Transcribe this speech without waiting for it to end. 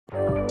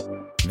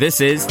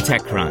This is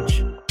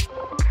TechCrunch.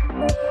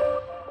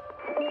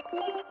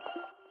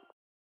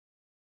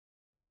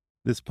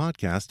 This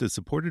podcast is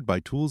supported by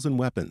Tools and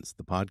Weapons,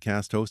 the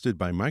podcast hosted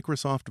by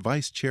Microsoft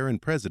Vice Chair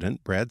and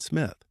President Brad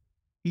Smith.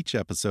 Each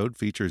episode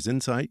features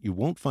insight you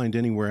won't find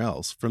anywhere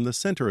else from the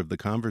center of the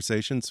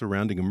conversation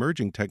surrounding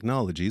emerging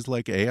technologies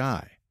like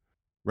AI.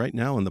 Right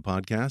now in the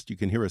podcast, you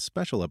can hear a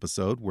special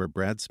episode where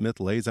Brad Smith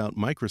lays out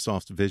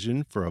Microsoft's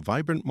vision for a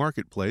vibrant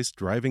marketplace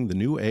driving the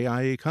new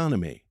AI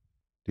economy.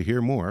 To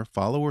hear more,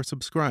 follow or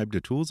subscribe to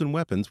Tools and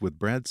Weapons with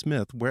Brad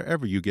Smith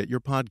wherever you get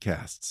your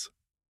podcasts.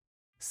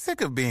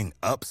 Sick of being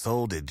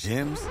upsold at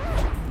gyms?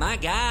 My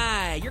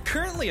guy, you're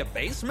currently a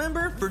base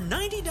member? For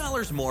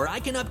 $90 more,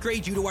 I can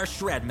upgrade you to our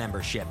Shred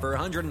membership. For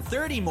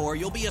 $130 more,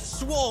 you'll be a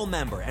Swole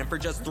member. And for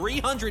just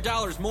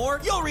 $300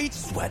 more, you'll reach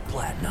Sweat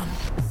Platinum.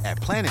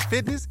 At Planet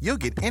Fitness, you'll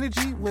get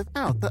energy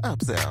without the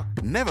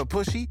upsell. Never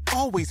pushy,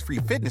 always free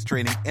fitness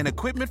training and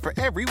equipment for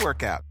every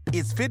workout.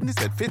 It's fitness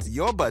that fits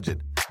your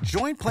budget.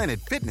 Join Planet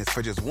Fitness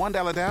for just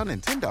 $1 down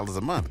and $10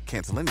 a month.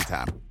 Cancel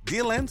anytime.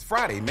 Deal ends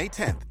Friday, May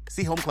 10th.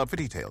 See Home Club for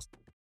details.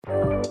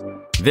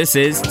 This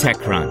is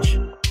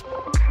TechCrunch.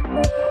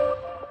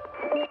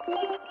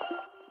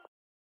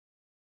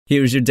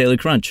 Here's your Daily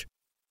Crunch.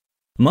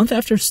 A month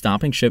after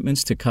stopping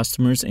shipments to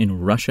customers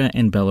in Russia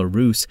and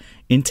Belarus,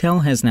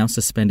 Intel has now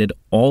suspended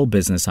all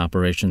business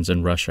operations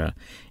in Russia.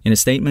 In a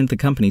statement, the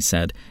company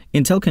said,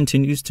 Intel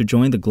continues to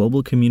join the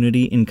global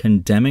community in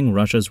condemning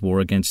Russia's war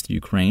against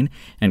Ukraine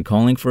and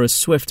calling for a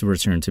swift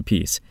return to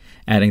peace,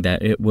 adding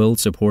that it will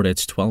support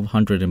its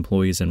 1,200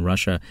 employees in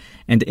Russia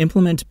and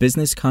implement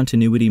business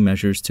continuity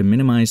measures to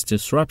minimize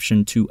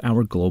disruption to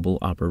our global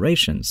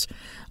operations.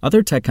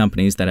 Other tech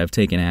companies that have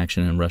taken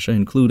action in Russia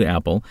include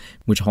Apple,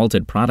 which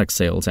halted product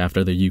sales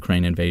after the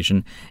Ukraine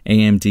invasion,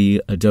 AMD,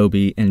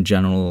 Adobe, and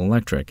General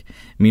Electric.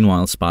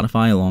 Meanwhile,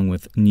 Spotify, along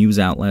with news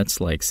outlets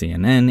like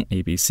CNN,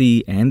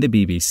 ABC, and the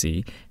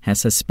BBC,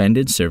 has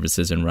suspended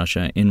services in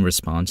Russia in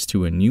response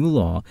to a new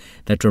law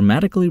that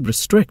dramatically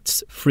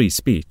restricts free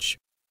speech.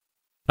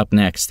 Up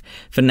next,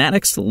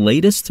 Fanatics'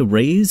 latest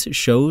raise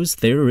shows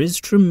there is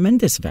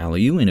tremendous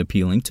value in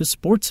appealing to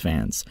sports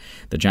fans.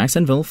 The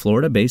Jacksonville,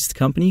 Florida-based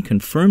company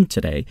confirmed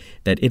today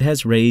that it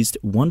has raised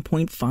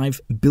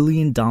 $1.5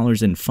 billion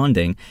in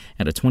funding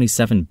at a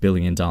 $27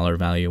 billion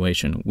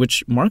valuation,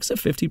 which marks a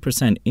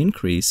 50%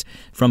 increase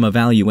from a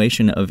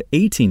valuation of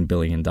 $18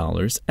 billion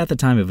at the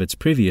time of its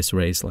previous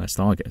raise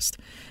last August.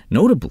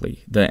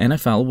 Notably, the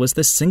NFL was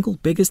the single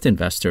biggest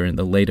investor in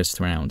the latest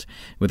round,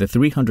 with a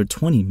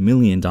 $320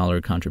 million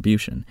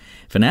contribution.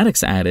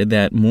 Fanatics added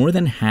that more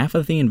than half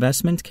of the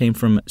investment came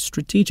from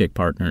strategic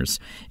partners,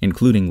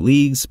 including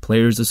leagues,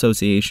 players'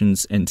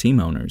 associations, and team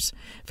owners.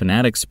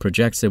 Fanatics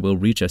projects it will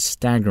reach a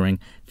staggering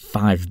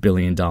 $5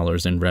 billion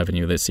in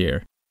revenue this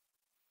year.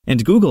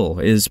 And Google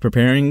is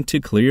preparing to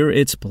clear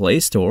its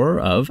Play Store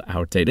of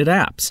outdated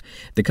apps.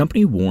 The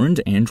company warned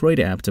Android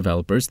app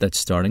developers that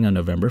starting on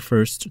November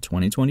 1st,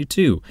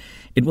 2022,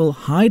 it will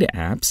hide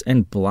apps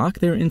and block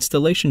their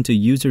installation to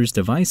users'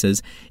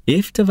 devices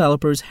if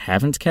developers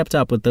haven't kept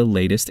up with the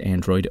latest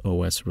Android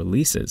OS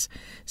releases.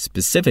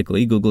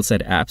 Specifically, Google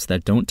said apps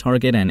that don't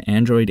target an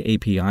Android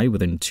API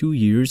within 2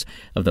 years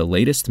of the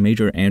latest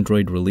major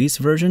Android release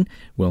version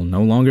will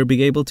no longer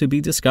be able to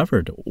be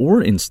discovered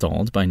or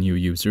installed by new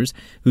users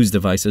whose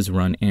devices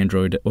run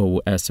Android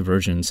OS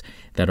versions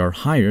that are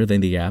higher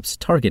than the app's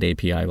target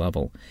API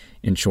level.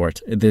 In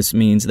short, this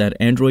means that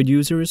Android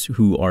users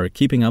who are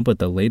keeping up with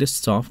the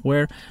latest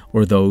software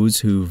or those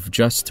who've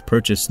just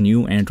purchased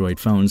new Android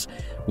phones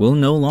will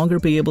no longer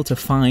be able to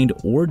find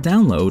or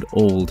download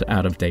old,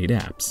 out-of-date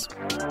apps.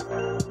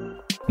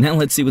 Now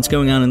let's see what's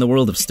going on in the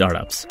world of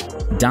startups.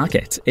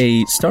 Docket,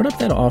 a startup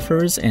that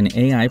offers an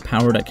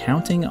AI-powered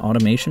accounting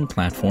automation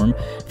platform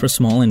for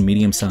small and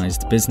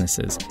medium-sized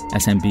businesses,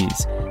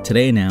 SMBs,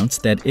 today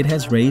announced that it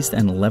has raised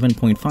an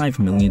 $11.5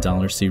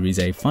 million Series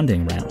A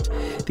funding round.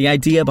 The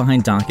idea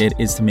behind Docket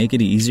is to make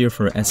it easier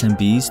for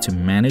SMBs to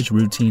manage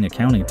routine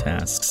accounting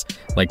tasks,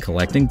 like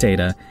collecting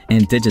data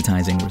and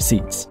digitizing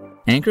receipts.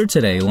 Anker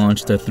today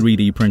launched a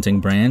 3D printing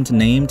brand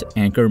named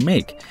Anker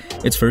Make.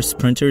 Its first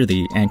printer,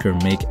 the Anker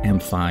Make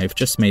M5,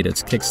 just made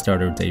its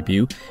Kickstarter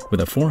debut with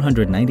a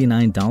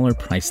 $499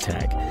 price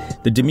tag.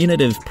 The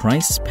diminutive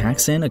price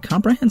packs in a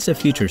comprehensive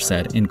feature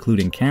set,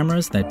 including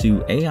cameras that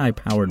do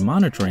AI-powered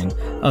monitoring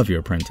of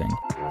your printing.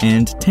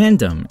 And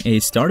Tandem, a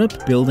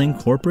startup building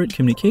corporate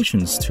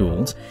communications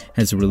tools,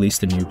 has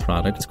released a new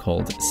product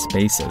called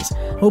Spaces,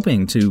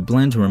 hoping to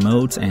blend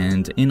remote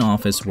and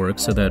in-office work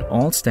so that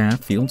all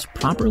staff feels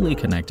properly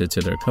connected to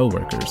their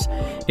coworkers.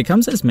 It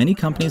comes as many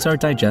companies are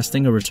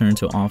digesting a return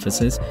to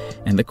offices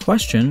and the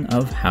question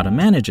of how to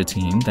manage a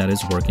team that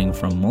is working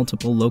from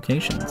multiple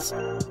locations.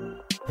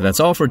 That's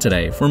all for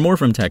today. For more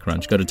from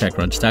TechCrunch, go to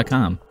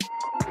TechCrunch.com.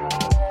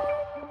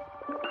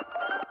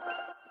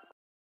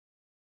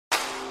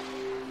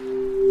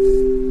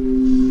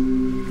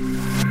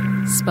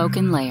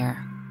 Spoken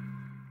Layer.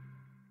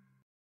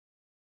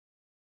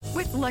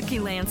 With Lucky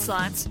Land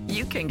Slots,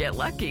 you can get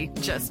lucky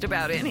just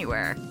about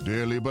anywhere.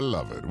 Dearly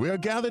beloved, we are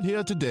gathered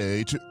here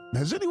today to...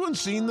 Has anyone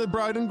seen the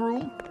bride and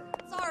groom?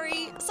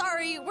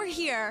 Sorry, we're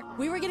here.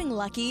 We were getting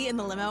lucky in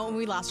the limo and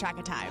we lost track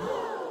of time.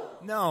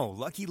 No,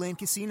 Lucky Land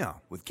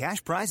Casino, with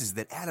cash prizes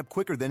that add up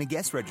quicker than a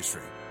guest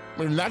registry.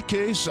 In that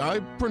case,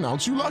 I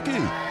pronounce you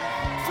lucky.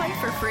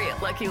 Play for free at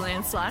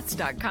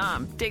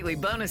LuckyLandSlots.com. Daily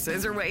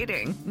bonuses are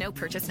waiting. No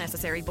purchase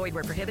necessary. Void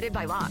where prohibited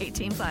by law.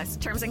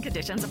 18+. Terms and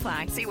conditions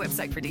apply. See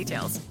website for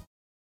details.